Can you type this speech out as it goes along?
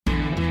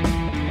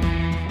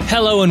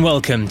Hello and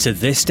welcome to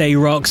This Day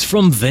Rocks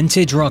from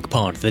Vintage Rock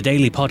Pod, the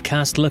daily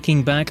podcast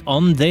looking back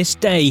on this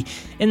day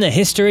in the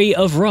history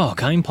of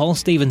rock. I'm Paul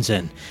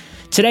Stevenson.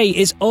 Today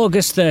is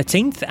August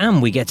 13th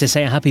and we get to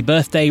say a happy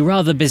birthday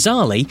rather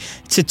bizarrely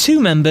to two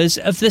members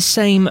of the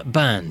same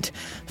band,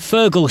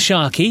 Feargal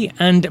Sharkey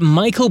and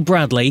Michael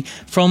Bradley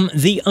from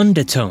The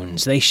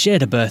Undertones. They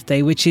shared a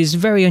birthday, which is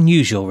very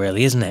unusual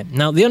really, isn't it?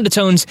 Now, The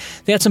Undertones,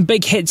 they had some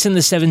big hits in the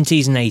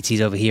 70s and 80s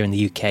over here in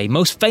the UK,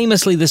 most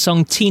famously the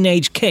song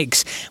Teenage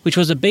Kicks, which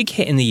was a big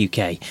hit in the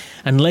UK,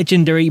 and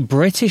legendary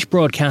British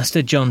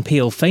broadcaster John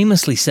Peel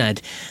famously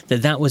said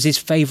that that was his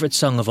favourite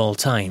song of all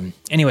time.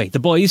 Anyway, the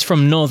boys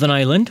from Northern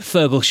Ireland,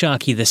 Feargal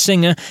Sharkey the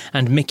singer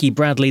and Mickey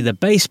Bradley the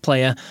bass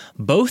player,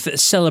 both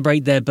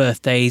celebrate their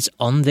birthdays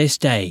on this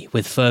day,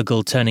 with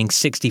Feargal turning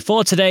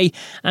 64 today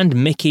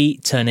and Mickey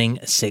turning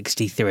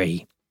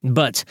 63.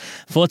 But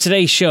for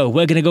today's show,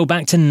 we're going to go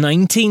back to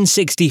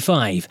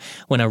 1965,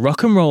 when a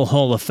Rock and Roll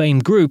Hall of Fame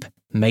group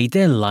made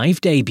their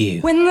live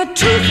debut. When the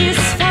truth is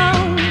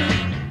found.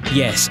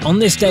 Yes, on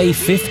this day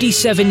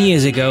 57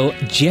 years ago,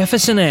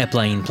 Jefferson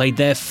Airplane played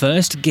their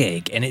first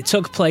gig, and it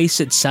took place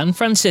at San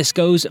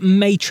Francisco's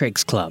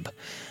Matrix Club.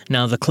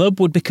 Now, the club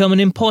would become an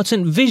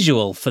important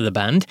visual for the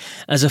band,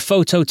 as a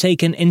photo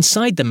taken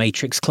inside the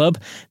Matrix Club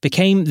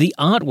became the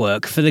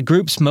artwork for the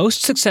group's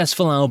most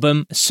successful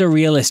album,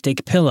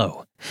 Surrealistic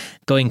Pillow.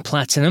 Going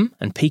platinum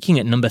and peaking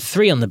at number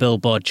 3 on the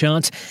Billboard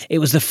chart, it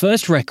was the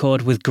first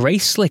record with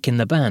Grace Slick in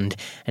the band,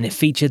 and it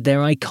featured their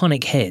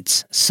iconic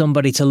hits,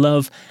 Somebody to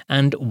Love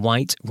and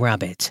White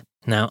Rabbit.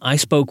 Now, I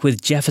spoke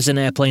with Jefferson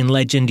Airplane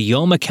legend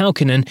Jorma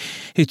Kaukonen,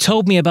 who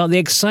told me about the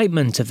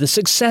excitement of the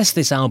success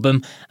this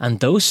album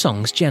and those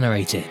songs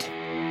generated.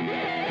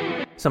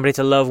 Somebody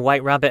to Love,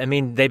 White Rabbit, I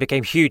mean, they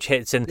became huge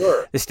hits and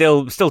Sure. they're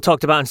still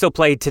talked about and still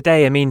played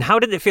today. I mean, how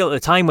did it feel at the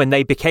time when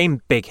they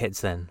became big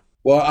hits then?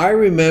 Well, I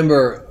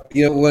remember,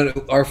 when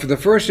the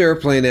first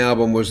Airplane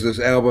album was this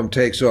album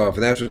Takes Off,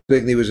 and that's when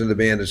Stickney was in the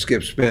band, and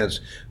Skip Spence,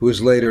 who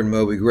was later in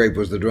Moby Grape,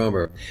 was the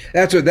drummer.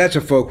 That's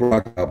a folk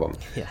rock album.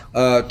 Yeah.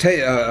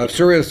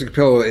 Surrealistic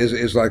Pillow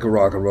is like a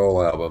rock and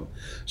roll album.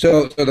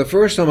 So the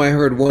first time I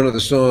heard one of the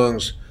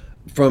songs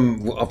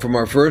from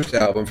our first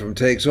album, from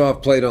Takes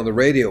Off, played on the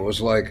radio,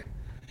 was like,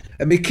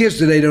 I mean, kids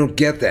today don't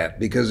get that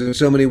because there's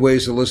so many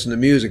ways to listen to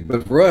music.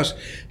 But for us,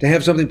 to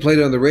have something played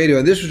on the radio,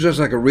 and this was just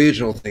like a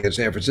regional thing in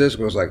San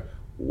Francisco, it was like,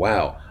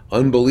 wow,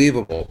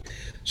 unbelievable.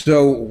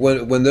 So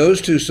when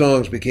those two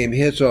songs became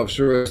hits off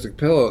Surrealistic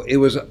Pillow, it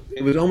was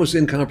almost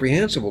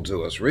incomprehensible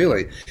to us,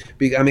 really.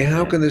 I mean,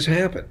 how can this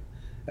happen?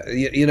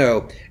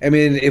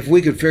 If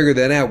we could figure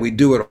that out, we'd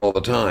do it all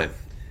the time.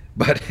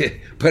 But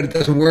it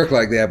doesn't work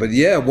like that. But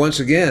yeah,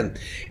 once again,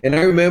 and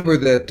I remember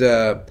that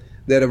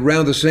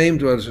around the same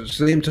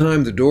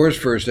time the Doors'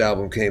 first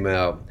album came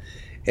out,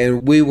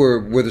 and we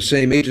were the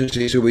same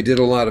agency, so we did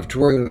a lot of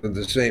touring at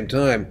the same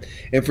time.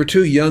 And for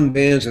two young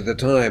bands at the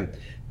time,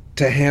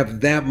 to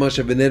have that much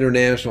of an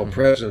international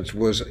presence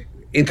was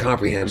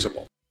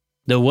incomprehensible.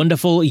 The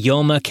wonderful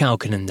Jorma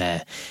Kaukonen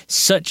there.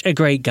 Such a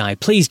great guy.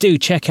 Please do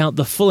check out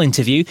the full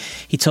interview.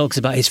 He talks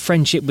about his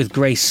friendship with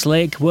Grace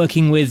Slick,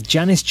 working with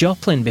Janis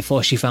Joplin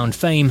before she found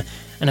fame,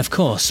 and of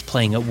course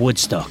playing at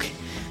Woodstock.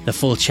 The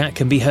full chat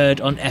can be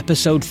heard on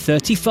episode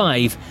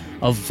 35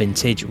 of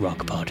Vintage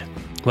Rock Pod.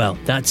 Well,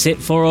 that's it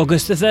for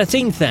August the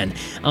 13th then.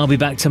 I'll be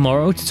back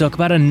tomorrow to talk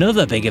about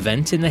another big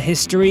event in the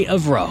history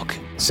of rock.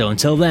 So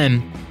until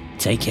then,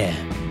 take care.